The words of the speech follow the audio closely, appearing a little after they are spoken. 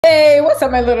what's up,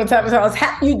 my little Tabitha?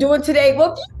 How you doing today?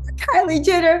 Well, Kylie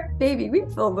Jenner, baby, we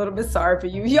feel a little bit sorry for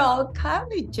you. Y'all,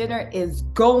 Kylie Jenner is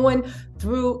going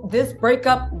through this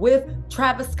breakup with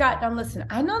Travis Scott. Now, listen,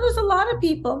 I know there's a lot of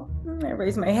people, I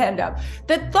raised my hand up,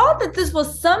 that thought that this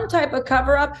was some type of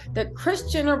cover-up that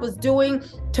Kris Jenner was doing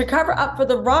to cover up for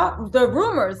the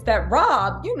rumors that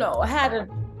Rob, had a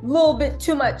little bit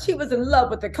too much. He was in love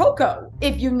with the Coco,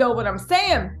 if you know what I'm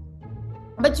saying.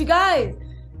 But you guys,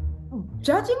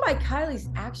 judging by Kylie's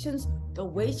actions, the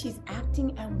way she's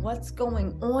acting and what's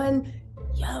going on,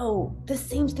 this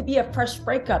seems to be a fresh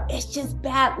breakup. It's just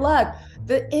bad luck.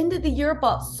 The end of the year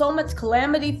brought so much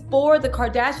calamity for the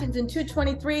Kardashians in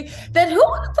 2023 that who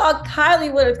would have thought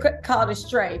Kylie would have called a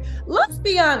stray? Let's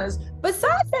be honest.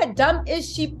 Besides that dumb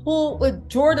ish she pulled with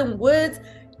Jordan Woods,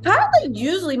 Kylie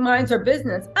usually minds her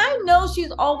business. I know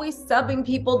she's always subbing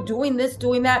people, doing this,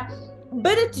 doing that,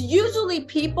 but it's usually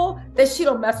people that she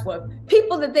don't mess with,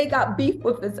 people that they got beef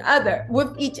with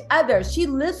each other. She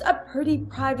lives a pretty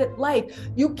private life.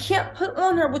 You can't put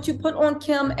on her what you put on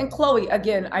Kim and Khloe.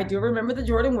 Again, I do remember the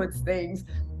Jordan Woods things,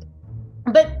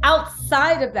 but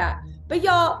outside of that. But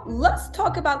y'all, let's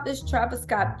talk about this Travis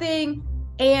Scott thing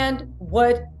and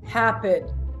what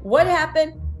happened. What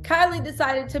happened? Kylie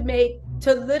decided to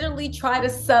literally try to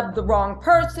sub the wrong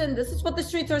person. This is what the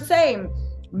streets are saying.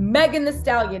 Megan Thee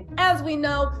Stallion. As we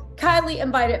know, Kylie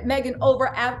invited Megan over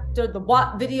after the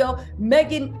WAP video.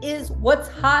 Megan is what's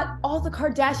hot. All the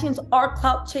Kardashians are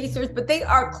clout chasers, but they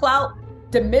are clout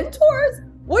dementors.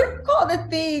 What do you call the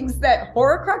things that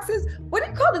Horcruxes? What do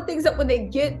you call the things that when they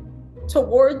get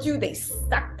towards you, they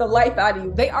suck the life out of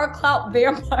you? They are clout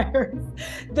vampires.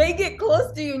 They get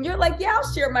close to you and you're like, yeah,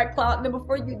 I'll share my clout. And then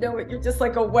before you know it, you're just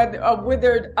like a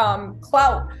withered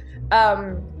clout,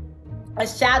 a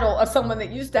shadow of someone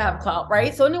that used to have clout,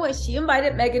 right? So anyway, she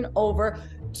invited Megan over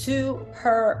to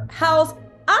her house.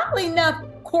 Oddly enough,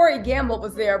 Corey Gamble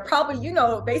was there. Probably,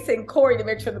 they send Corey to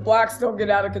make sure the blacks don't get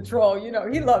out of control.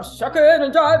 He loves shucking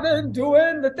and driving,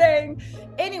 doing the thing.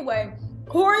 Anyway,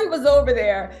 Corey was over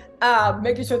there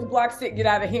making sure the blacks didn't get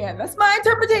out of hand. That's my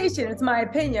interpretation. It's my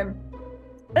opinion.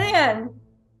 And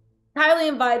Kylie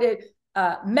invited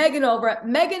Megan over.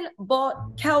 Megan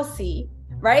bought Kelsey,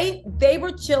 right? They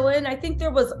were chilling. I think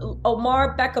there was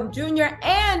Omar Beckham Jr.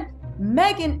 and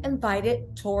Megan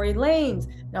invited Tory Lanez.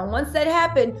 Now, once that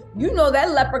happened,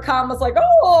 that leprechaun was like,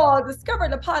 oh,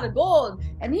 discovered a pot of gold.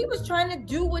 And he was trying to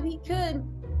do what he could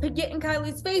to get in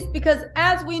Kylie's face because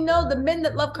as we know, the men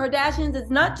that love Kardashians,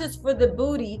 it's not just for the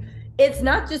booty. It's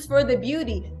not just for the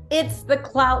beauty. It's the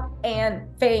clout and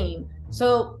fame.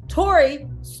 So Tory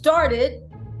started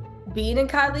being in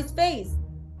Kylie's face.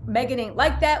 Megan ain't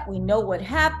like that. We know what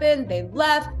happened. They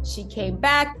left. She came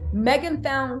back. Megan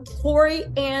found Tory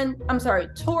and Kylie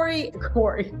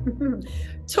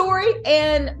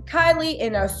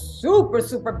in a super,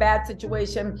 super bad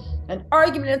situation. An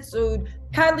argument ensued.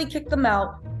 Kylie kicked them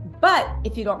out. But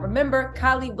if you don't remember,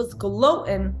 Kylie was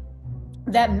gloating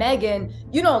that Megan,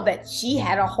 that she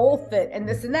had a whole fit and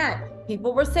this and that.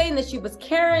 People were saying that she was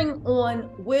carrying on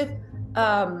with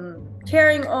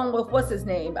what's his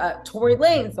name? Tory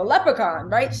Lanez, the leprechaun,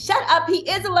 right? Shut up. He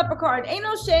is a leprechaun. Ain't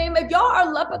no shame. If y'all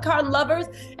are leprechaun lovers,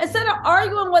 instead of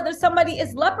arguing whether somebody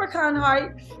is leprechaun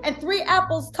height and 3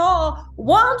 apples tall,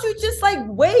 why don't you just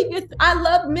wave I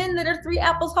love men that are 3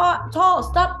 apples tall.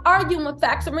 Stop arguing with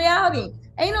facts and reality.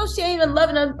 Ain't no shame in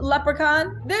loving a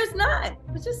leprechaun. There's not.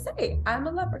 But just say, I'm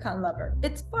a leprechaun lover.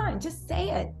 It's fine. Just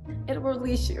say it. It'll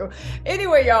release you.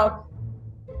 Anyway, y'all.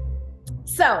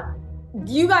 So,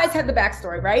 you guys have the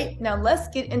backstory, right? Now let's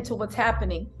get into what's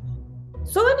happening.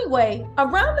 So anyway,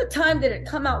 around the time that it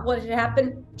come out what had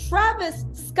happened, Travis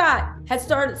Scott had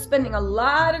started spending a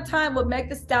lot of time with Meg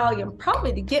Thee Stallion,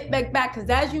 probably to get Meg back, because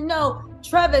as you know,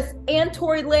 Travis and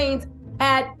Tory Lanez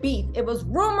had beef. It was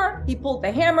rumor he pulled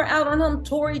the hammer out on him.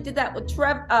 Tory did that with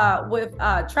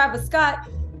Travis Scott.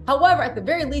 However, at the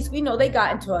very least, we know they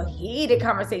got into a heated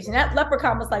conversation. That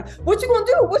leprechaun was like, what you gonna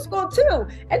do? What you gonna do?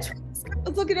 And Travis Scott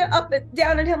was looking up and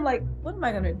down at him like, what am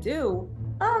I gonna do?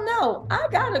 I don't know. I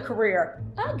got a career.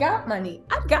 I got money.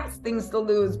 I got things to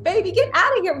lose. Baby, get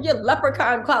out of here with your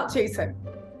leprechaun clout chasing.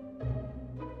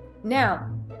 Now,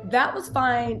 that was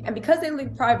fine. And because they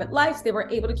lived private lives, they were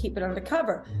able to keep it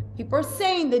undercover. People are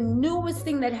saying the newest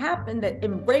thing that happened that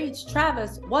enraged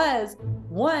Travis was,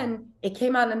 one, it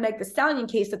came out in the Meg Thee Stallion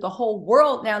case that the whole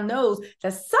world now knows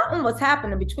that something was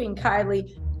happening between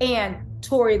Kylie and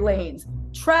Tory Lanez.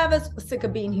 Travis was sick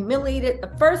of being humiliated.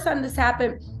 The first time this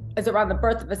happened is around the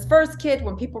birth of his first kid,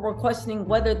 when people were questioning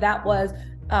whether that was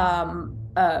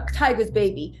Tyga's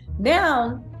baby.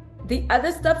 Now, the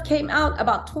other stuff came out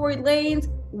about Tory Lanez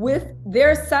with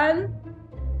their son.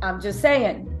 I'm just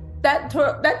saying. That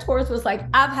tourist was like,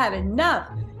 I've had enough.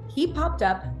 He popped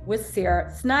up with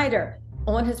Sarah Snyder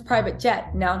on his private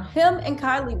jet. Now, him and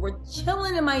Kylie were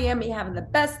chilling in Miami, having the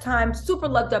best time, super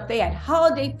loved up. They had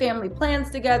holiday family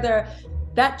plans together.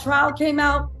 That trial came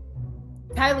out.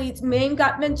 Kylie's name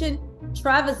got mentioned.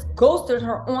 Travis ghosted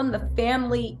her on the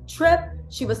family trip.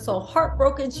 She was so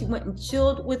heartbroken. She went and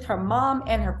chilled with her mom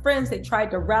and her friends. They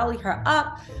tried to rally her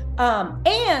up.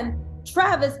 And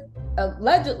Travis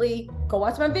allegedly, go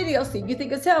watch my video, see if you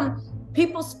think it's him.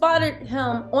 People spotted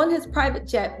him on his private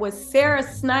jet with Sarah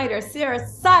Snyder. Sarah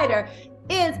Snyder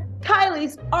is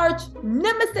Kylie's arch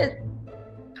nemesis.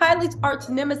 Kylie's arch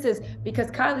nemesis, because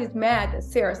Kylie's mad that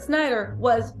Sarah Snyder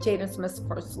was Jaden Smith's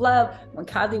first love when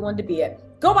Kylie wanted to be it.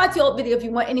 Go watch the old video if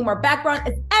you want any more background.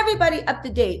 Is everybody up to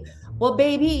date? Well,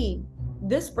 baby,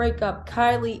 this breakup,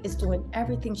 Kylie is doing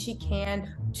everything she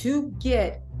can to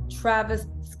get Travis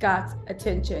Scott's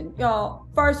attention. Y'all,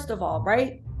 first of all,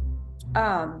 right?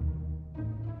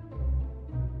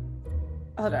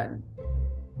 Hold on.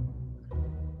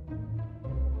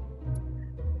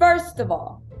 First of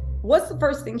all, what's the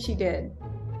first thing she did?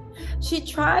 She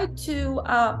tried to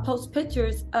post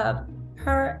pictures of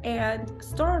her and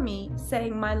Stormy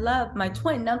saying, my love, my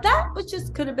twin. Now that was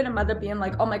just, could have been a mother being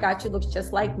like, oh my God, she looks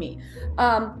just like me.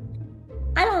 I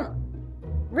don't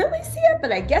really see it,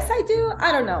 but I guess I do.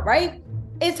 I don't know, right?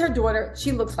 It's her daughter.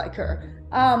 She looks like her.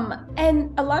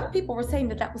 And a lot of people were saying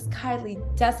that that was Kylie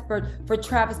desperate for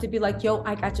Travis to be like, yo,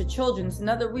 I got your children. It's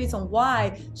another reason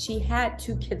why she had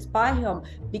 2 kids by him,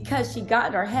 because she got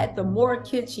in her head, the more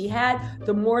kids she had,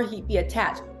 the more he'd be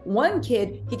attached. 1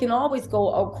 kid, he can always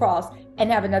go across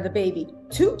and have another baby.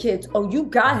 2 kids, oh, you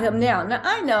got him now. Now,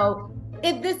 I know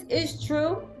if this is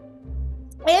true,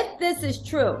 it's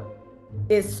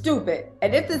stupid.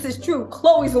 And if this is true,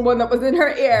 Chloe's the one that was in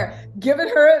her ear giving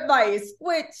her advice,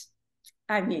 which,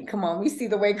 I mean, come on, we see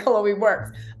the way Chloe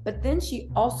works. But then she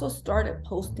also started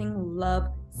posting love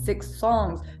sick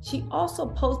songs. She also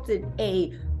posted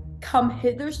a come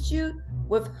hither shoot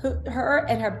with her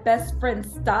and her best friend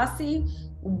Stassi,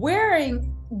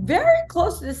 wearing very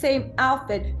close to the same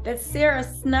outfit that Sarah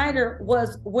Snyder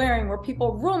was wearing, where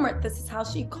people rumored this is how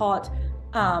she caught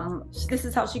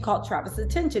Travis'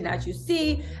 attention. As you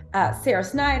see, Sarah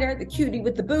Snyder, the cutie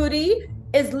with the booty,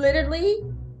 is literally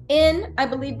in, I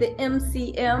believe, the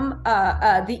MGM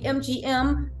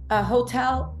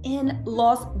hotel in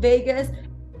Las Vegas.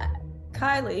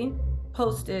 Kylie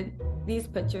posted these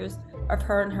pictures of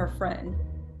her and her friend.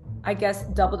 I guess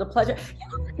double the pleasure. You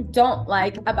know what I don't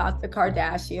like about the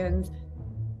Kardashians?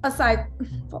 Aside,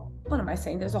 what am I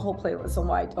saying? There's a whole playlist on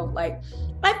why I don't like.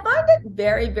 I find it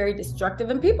very, very destructive,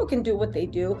 and people can do what they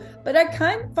do, but I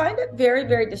kind of find it very,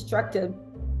 very destructive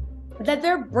that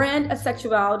their brand of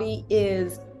sexuality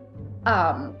is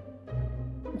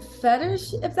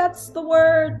fetish, if that's the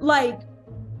word. Like,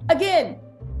 again,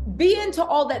 be into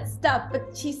all that stuff,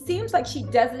 but she seems like she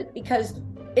does it because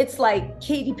it's like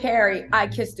Katy Perry, I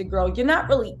Kissed a Girl. You're not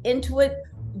really into it.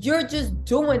 You're just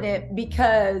doing it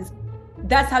because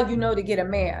that's how you know to get a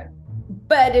man.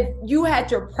 But if you had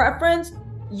your preference,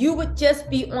 you would just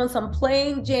be on some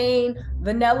plain Jane,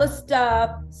 vanilla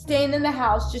stuff, staying in the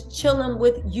house, just chilling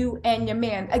with you and your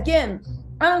man. Again,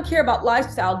 I don't care about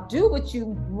lifestyle. Do what you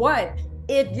want.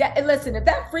 Listen, if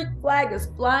that freak flag is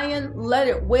flying, let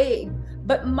it wave.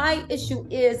 But my issue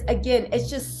is, again, it's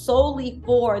just solely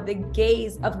for the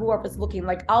gaze of whoever's looking.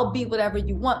 Like, I'll be whatever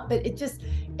you want, but it's just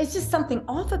something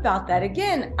off about that.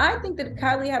 Again, I think that if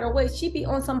Kylie had her way, she'd be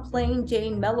on some plain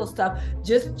Jane mellow stuff,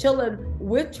 just chilling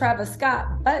with Travis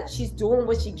Scott, but she's doing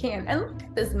what she can. And look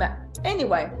at this mess.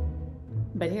 Anyway,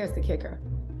 but here's the kicker.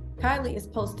 Kylie has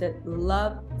posted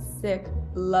love sick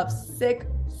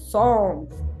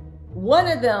songs. One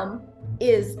of them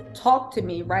is Talk to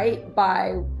Me, right?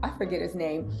 By, I forget his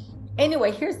name.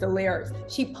 Anyway, here's the lyrics.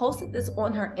 She posted this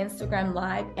on her Instagram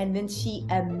live, and then she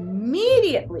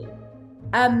immediately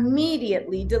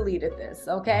deleted this,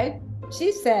 okay?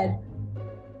 She said,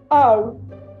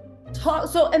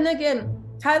 and again,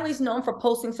 Kylie's known for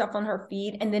posting stuff on her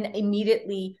feed and then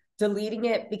immediately deleting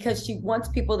it because she wants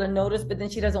people to notice, but then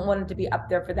she doesn't want it to be up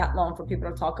there for that long for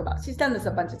people to talk about. She's done this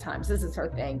a bunch of times. This is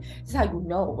her thing. This is how you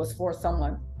know it was for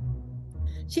someone.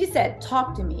 She said,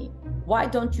 talk to me. Why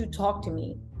don't you talk to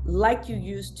me like you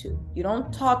used to? You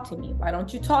don't talk to me. Why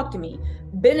don't you talk to me?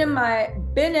 Been in my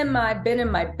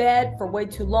bed for way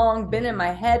too long. Been in my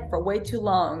head for way too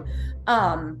long.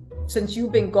 Since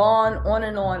you've been gone, on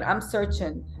and on, I'm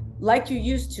searching. Like you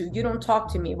used to. You don't talk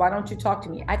to me. Why don't you talk to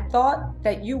me? I thought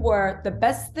that you were the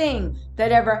best thing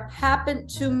that ever happened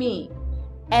to me.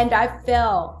 and I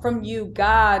fell from you.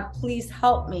 God, please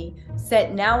help me.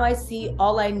 Said, now I see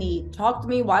all I need. Talk to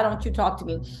me. Why don't you talk to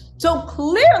me? So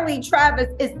clearly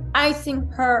Travis is icing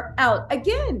her out.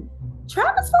 Again,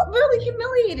 Travis felt really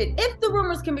humiliated, if the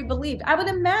rumors can be believed. I would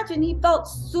imagine he felt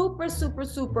super, super,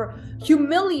 super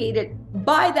humiliated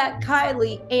by that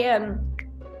Kylie and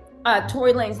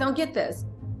Tory Lanez. Now get this.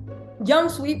 Young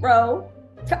Sweet Roe,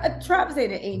 Travis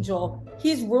ain't an angel.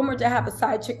 He's rumored to have a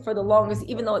side chick for the longest,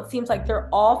 even though it seems like they're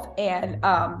off and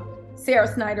Sarah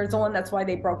Snyder's on. That's why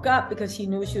they broke up, because she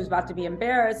knew she was about to be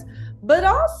embarrassed. But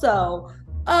also,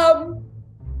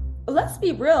 let's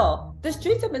be real. The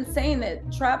streets have been saying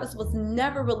that Travis was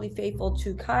never really faithful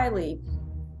to Kylie.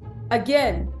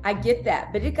 Again, I get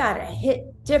that, but it got a hit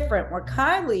different where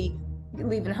Kylie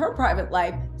leaving her private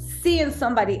life, seeing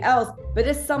somebody else, but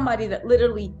it's somebody that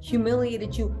literally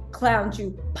humiliated you, clowned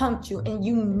you, punked you, and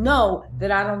you know that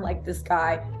I don't like this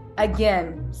guy.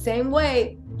 Again, same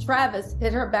way Travis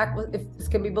hit her back with, if this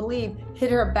can be believed,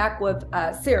 hit her back with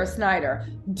Sarah Snyder.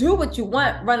 Do what you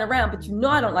want, run around, but you know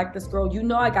I don't like this girl. You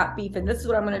know I got beef, and this is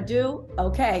what I'm gonna do.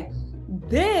 Okay.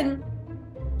 Then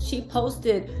she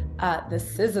posted the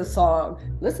SZA song.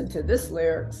 Listen to this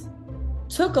lyrics.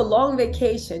 Took a long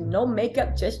vacation, no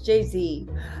makeup, just Jay-Z.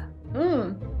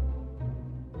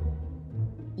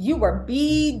 You were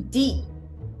B-deep.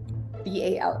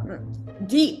 B-A-L.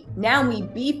 Deep. Now we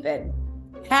beefing.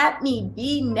 Had me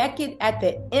be naked at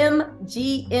the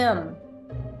MGM.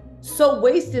 So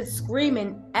wasted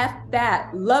screaming, F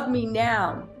that, love me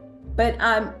now. But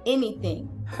I'm anything.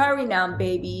 Hurry now,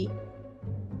 baby.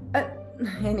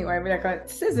 Anyway, we're not going to,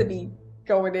 SZA be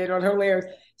going in on her lyrics.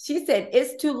 She said,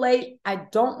 it's too late. I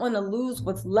don't want to lose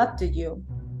what's left of you.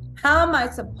 How am I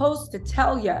supposed to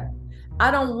tell you?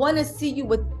 I don't want to see you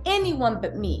with anyone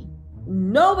but me.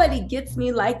 Nobody gets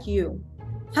me like you.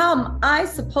 How am I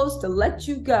supposed to let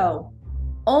you go?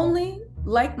 Only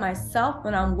like myself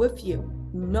when I'm with you.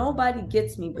 Nobody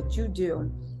gets me, but you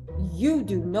do. You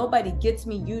do. Nobody gets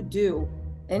me, you do.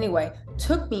 Anyway,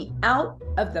 took me out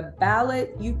of the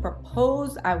ballad you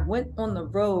proposed. I went on the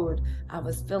road. I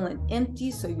was feeling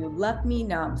empty, so you left me.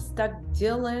 Now I'm stuck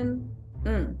dealing.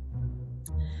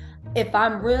 If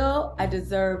I'm real, I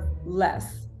deserve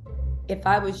less. If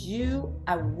I was you,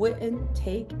 I wouldn't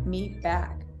take me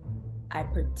back. I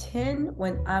pretend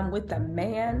when I'm with a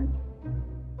man,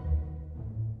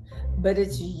 but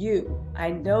it's you.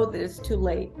 I know that it's too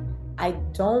late. I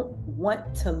don't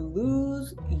want to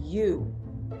lose you.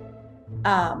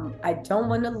 I don't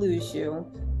want to lose you.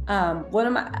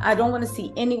 I don't want to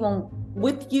see anyone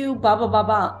with you, blah, blah, blah,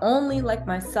 blah. Only like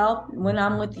myself when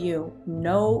I'm with you.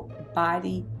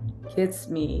 Nobody gets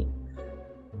me.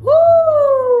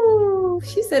 Woo!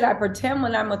 She said, I pretend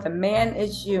when I'm with a man,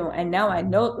 it's you. And now I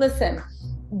know. Listen,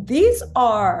 these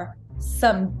are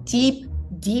some deep,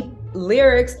 deep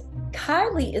lyrics.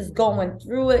 Kylie is going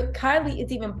through it. Kylie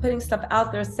is even putting stuff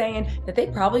out there saying that they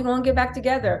probably won't get back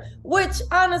together, which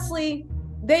honestly,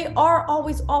 they are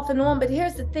always off and on. But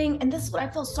here's the thing, and this is what I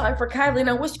feel sorry for Kylie, and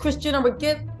I wish Kris Jenner would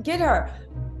get her.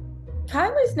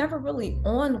 Kylie's never really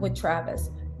on with Travis.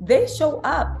 They show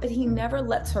up, but he never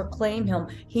lets her claim him.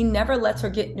 He never lets her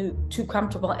get too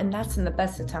comfortable, and that's in the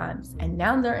best of times. And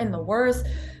now they're in the worst.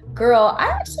 Girl, I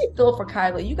actually feel for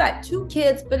Kylie. You got 2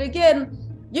 kids, but again,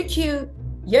 you're cute,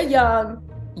 you're young,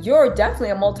 you're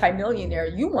definitely a multimillionaire.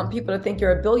 You want people to think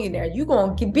you're a billionaire. You're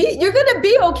gonna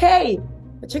be okay.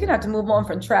 But you're gonna have to move on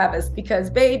from Travis, because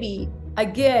baby,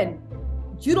 again,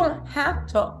 you don't have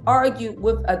to argue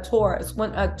with a Taurus.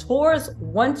 When a Taurus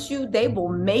wants you, they will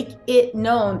make it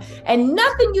known, and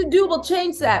nothing you do will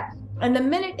change that. And the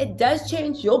minute it does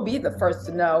change, you'll be the first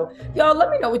to know. Y'all,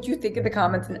 let me know what you think in the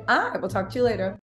comments, and I will talk to you later.